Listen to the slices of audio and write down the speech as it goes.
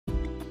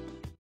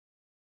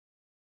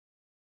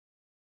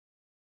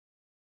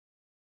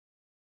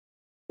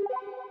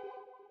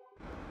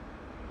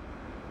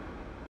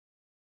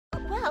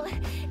Well,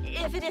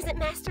 if it isn't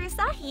Master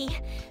Asahi.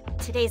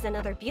 Today's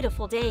another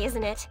beautiful day,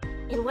 isn't it?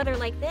 In weather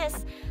like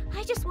this,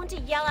 I just want to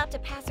yell out to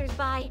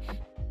passersby,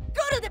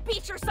 "Go to the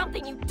beach or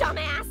something, you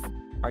dumbass!"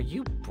 Are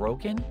you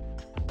broken?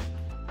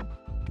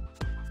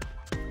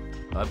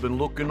 I've been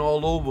looking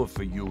all over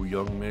for you,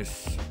 young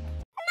miss.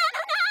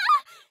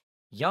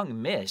 Young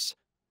miss?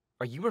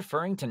 Are you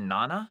referring to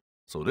Nana?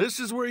 So this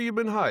is where you've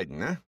been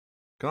hiding, eh?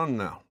 Come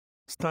now.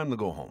 It's time to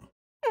go home.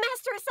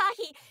 Master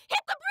Asahi, hit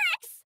the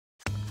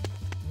bricks!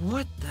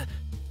 What the...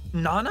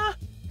 Nana?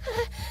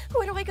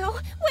 Where do I go?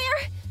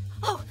 Where?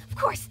 Oh, of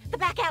course, the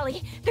back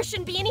alley. There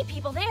shouldn't be any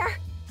people there.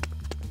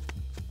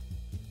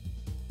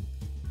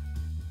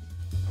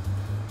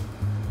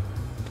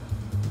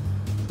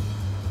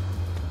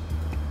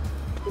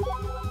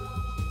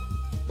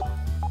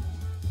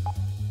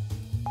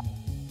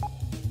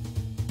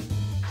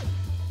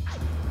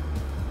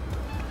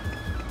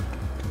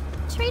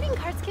 Trading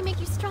cards can make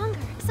you stronger,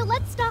 so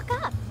let's stock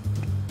up.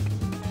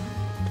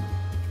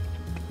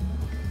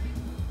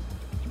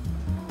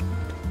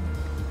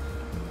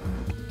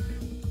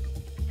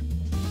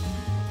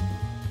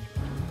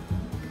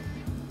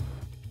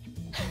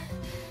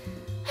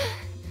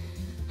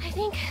 I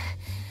think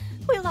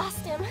we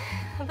lost him,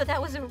 but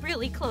that was a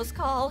really close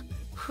call.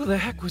 Who the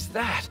heck was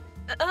that?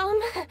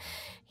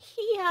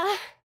 He,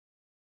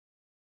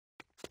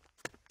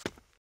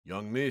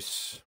 Young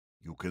miss,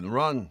 you can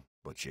run,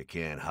 but you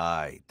can't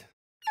hide.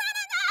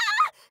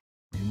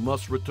 You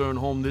must return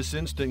home this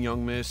instant,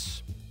 young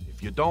miss.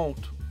 If you don't...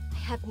 I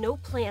have no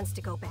plans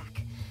to go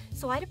back,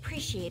 so I'd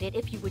appreciate it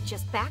if you would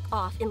just back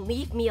off and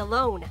leave me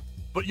alone.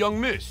 But young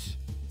miss...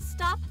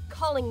 Stop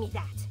calling me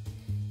that.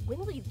 When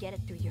will you get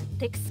it through your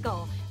thick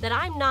skull that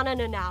I'm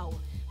Nana now,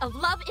 of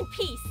love and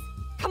peace?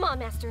 Come on,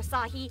 Master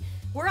Asahi.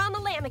 We're on the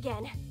lam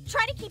again.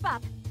 Try to keep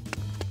up.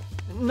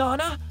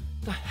 Nana?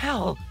 The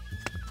hell?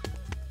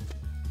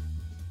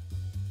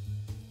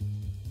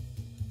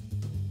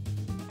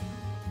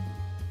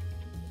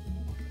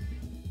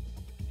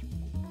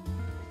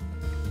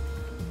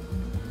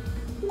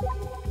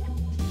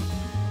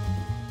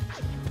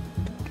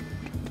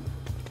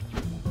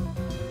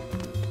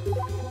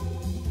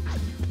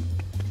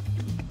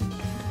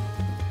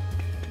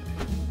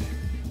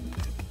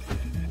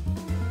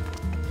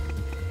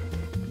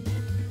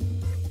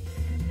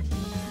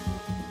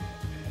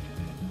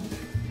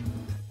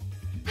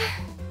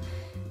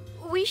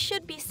 We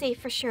should be safe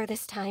for sure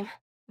this time.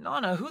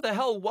 Nana, who the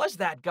hell was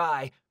that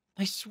guy?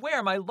 I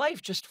swear my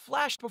life just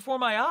flashed before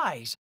my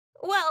eyes.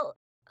 Well,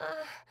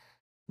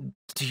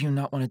 Do you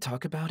not want to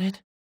talk about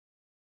it?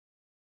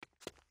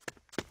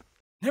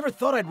 Never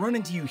thought I'd run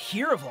into you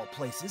here of all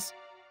places.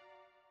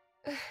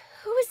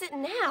 who is it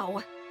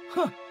now?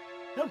 Huh.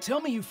 Don't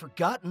tell me you've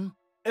forgotten.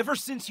 Ever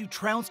since you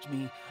trounced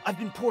me, I've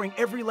been pouring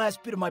every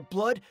last bit of my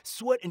blood,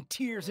 sweat, and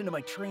tears into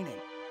my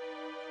training.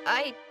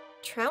 I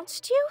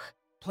trounced you?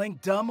 Playing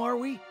dumb, are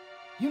we?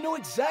 You know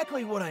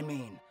exactly what I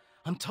mean.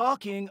 I'm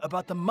talking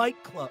about the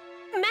Might Club.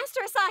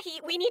 Master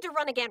Asahi, we need to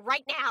run again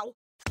right now.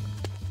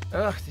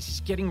 Ugh, this is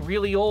getting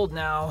really old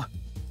now.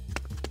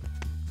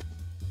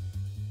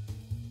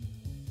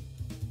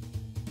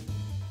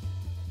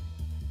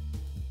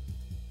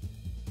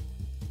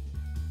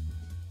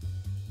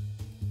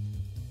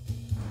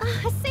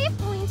 A save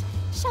point.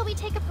 Shall we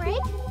take a break?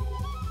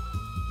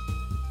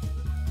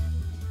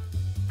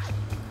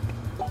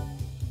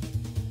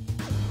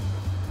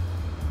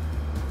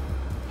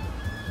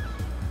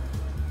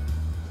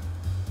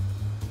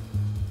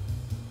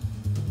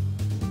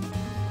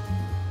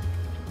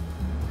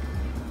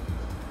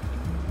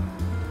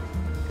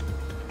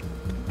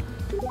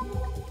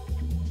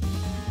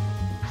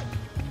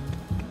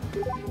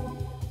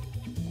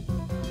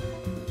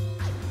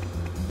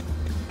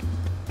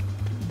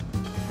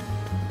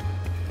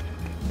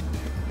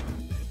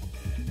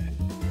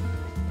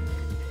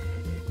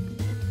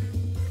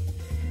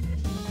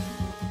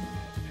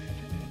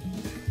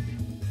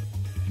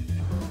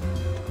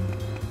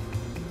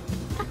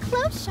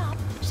 Clothes shop.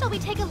 Shall we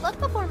take a look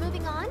before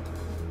moving on?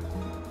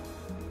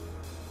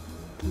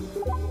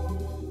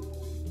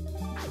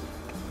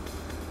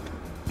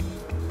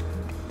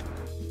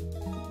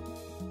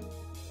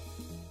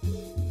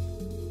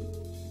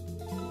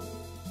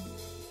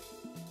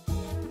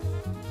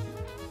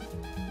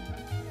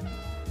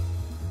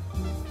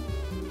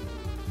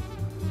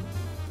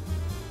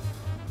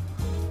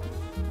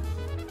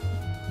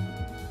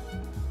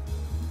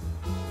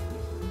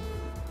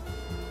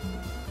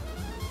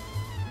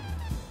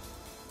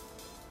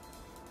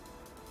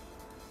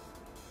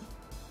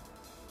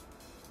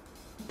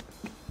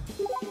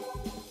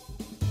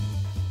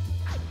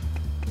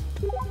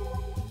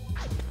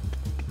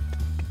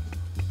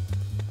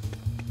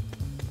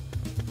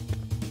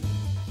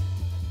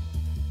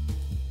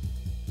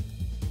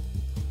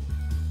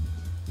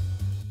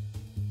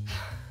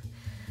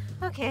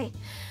 Okay,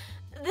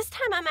 this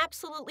time I'm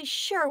absolutely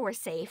sure we're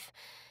safe.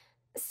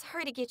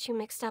 Sorry to get you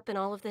mixed up in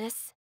all of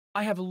this.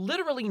 I have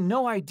literally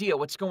no idea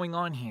what's going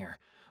on here.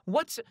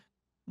 What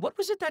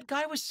was it that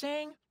guy was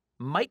saying?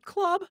 Might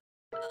Club?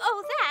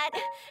 Oh, that?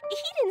 He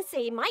didn't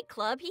say Might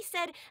Club, he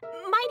said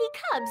Mighty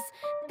Cubs.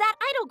 That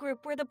idol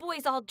group where the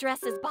boys all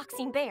dress as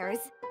boxing bears.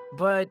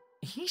 But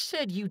he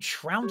said you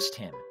trounced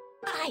him.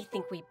 I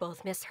think we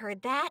both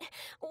misheard that.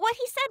 What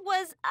he said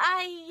was,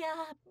 I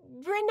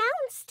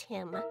renounced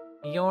him.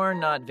 You're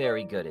not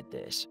very good at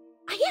this.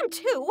 I am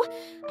too.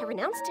 I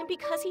renounced him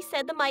because he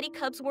said the Mighty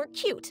Cubs weren't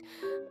cute.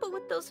 But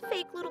with those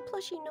fake little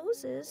plushy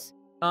noses.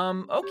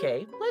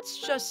 Okay, let's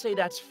just say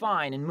that's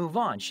fine and move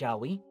on, shall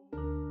we?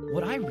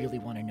 What I really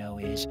want to know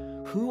is,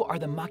 who are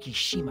the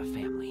Makishima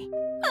family?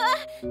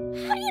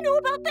 How do you know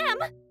about them?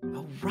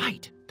 Oh,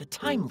 right, the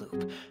time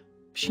loop.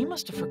 She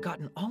must have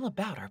forgotten all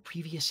about our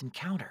previous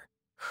encounter.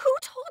 Who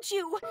told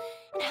you?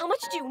 And how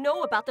much do you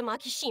know about the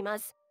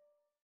Makishimas?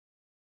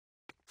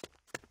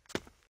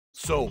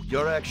 So,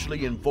 you're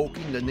actually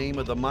invoking the name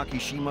of the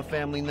Makishima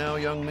family now,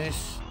 young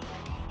miss?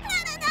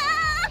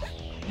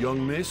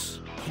 Young miss,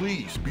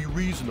 please be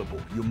reasonable.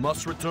 You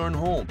must return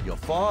home. Your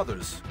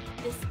father's...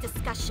 This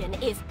discussion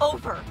is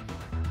over.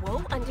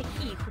 Woe unto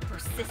he who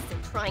persists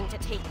in trying to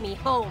take me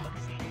home.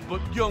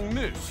 But, young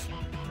miss...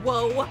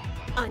 Woe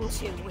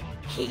unto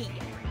he.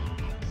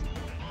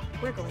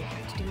 We're going to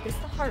have to do this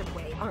the hard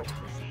way, aren't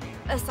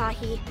we?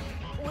 Asahi,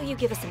 will you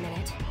give us a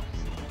minute?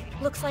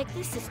 Looks like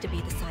this is to be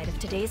the site of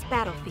today's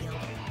battlefield.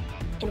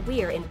 And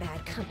we're in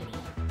bad company.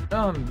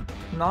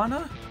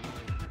 Nana?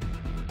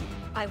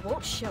 I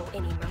won't show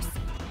any mercy.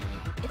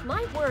 If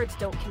my words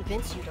don't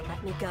convince you to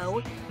let me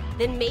go,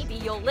 then maybe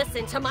you'll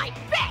listen to my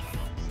fist!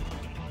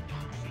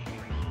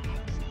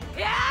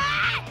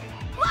 Ah!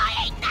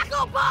 Flying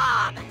knuckle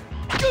bomb!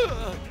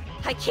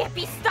 I can't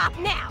be stopped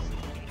now!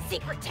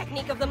 Secret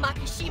technique of the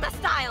Makishima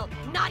style,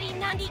 Naughty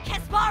Nandi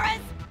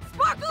Kesvara's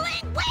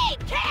sparkling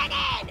wave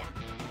cannon!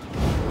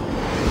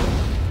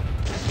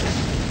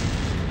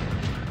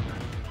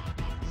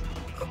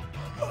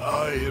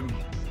 I am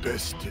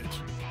bested.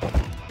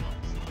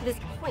 This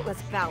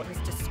pointless bout has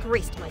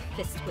disgraced my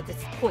fist with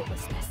its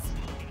pointlessness.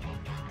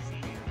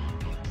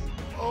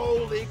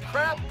 Holy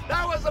crap!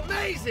 That was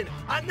amazing!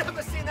 I've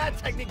never seen that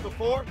technique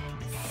before.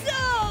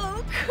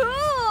 So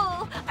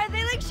cool! Are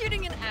they like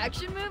shooting an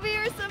action movie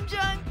or some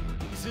junk?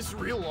 Is this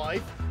real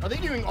life? Are they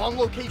doing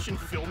on-location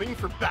filming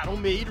for Battle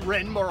Maid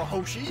Ren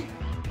Maruhoshi?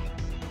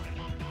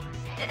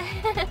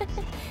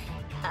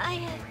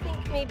 I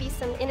think maybe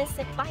some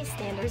innocent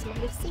bystanders might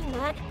have seen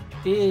that.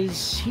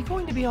 Is he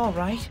going to be all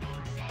right?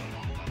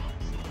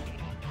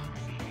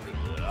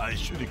 I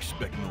should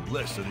expect no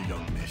less of the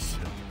young miss.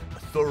 A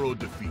thorough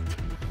defeat,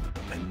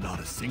 and not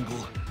a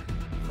single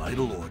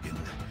vital organ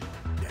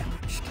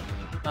damaged.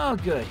 Oh,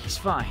 good, he's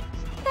fine.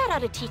 That ought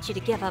to teach you to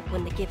give up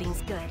when the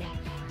giving's good.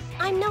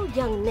 I'm no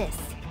young miss,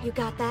 you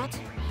got that?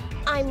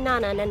 I'm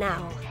Nana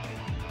Nanao.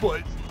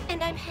 But...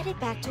 And I'm headed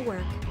back to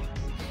work.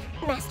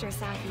 Master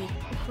Asahi,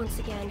 once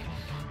again,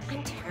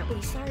 I'm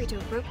terribly sorry to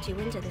have roped you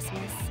into this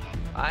mess.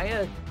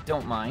 I,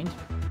 don't mind,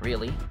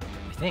 really,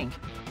 I think.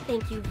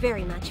 Thank you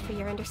very much for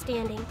your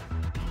understanding.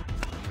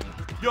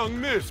 Young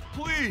miss,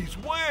 please,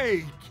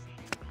 wait!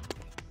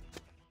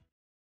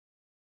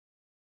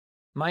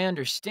 My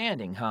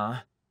understanding,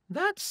 huh?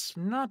 That's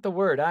not the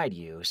word I'd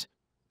use.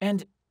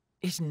 And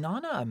is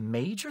Nana a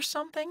mage or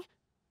something?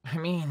 I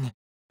mean...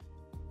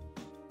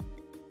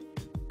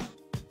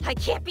 I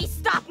can't be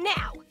stopped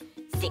now!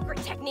 Secret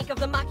technique of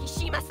the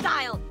Makishima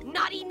style,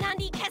 Naughty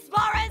Nandi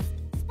Kesvara's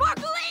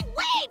sparkling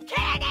wave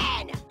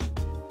cannon!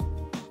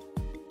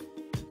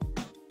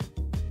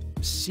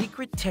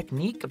 Secret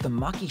technique of the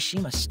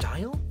Makishima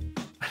style?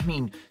 I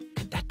mean,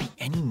 could that be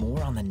any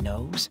more on the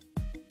nose?